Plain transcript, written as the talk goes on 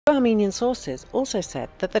Armenian sources also said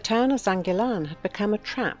that the town of Zangilan had become a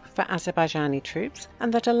trap for Azerbaijani troops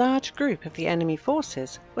and that a large group of the enemy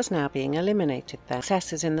forces was now being eliminated there.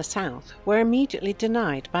 Successes in the south were immediately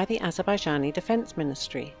denied by the Azerbaijani Defense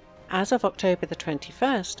Ministry. As of October the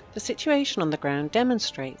 21st, the situation on the ground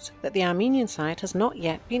demonstrates that the Armenian side has not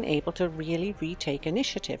yet been able to really retake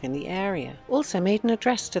initiative in the area. Also made an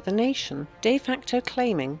address to the nation, de facto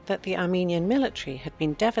claiming that the Armenian military had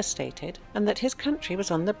been devastated and that his country was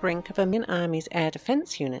on the brink of Armenian army's air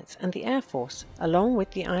defense units and the Air Force, along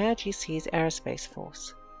with the IRGC's aerospace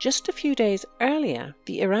force. Just a few days earlier,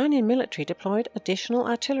 the Iranian military deployed additional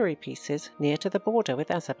artillery pieces near to the border with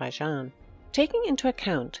Azerbaijan. Taking into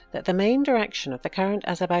account that the main direction of the current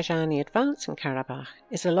Azerbaijani advance in Karabakh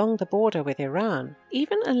is along the border with Iran,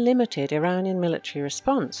 even a limited Iranian military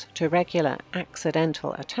response to regular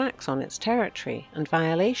accidental attacks on its territory and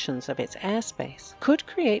violations of its airspace could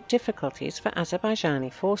create difficulties for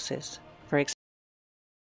Azerbaijani forces.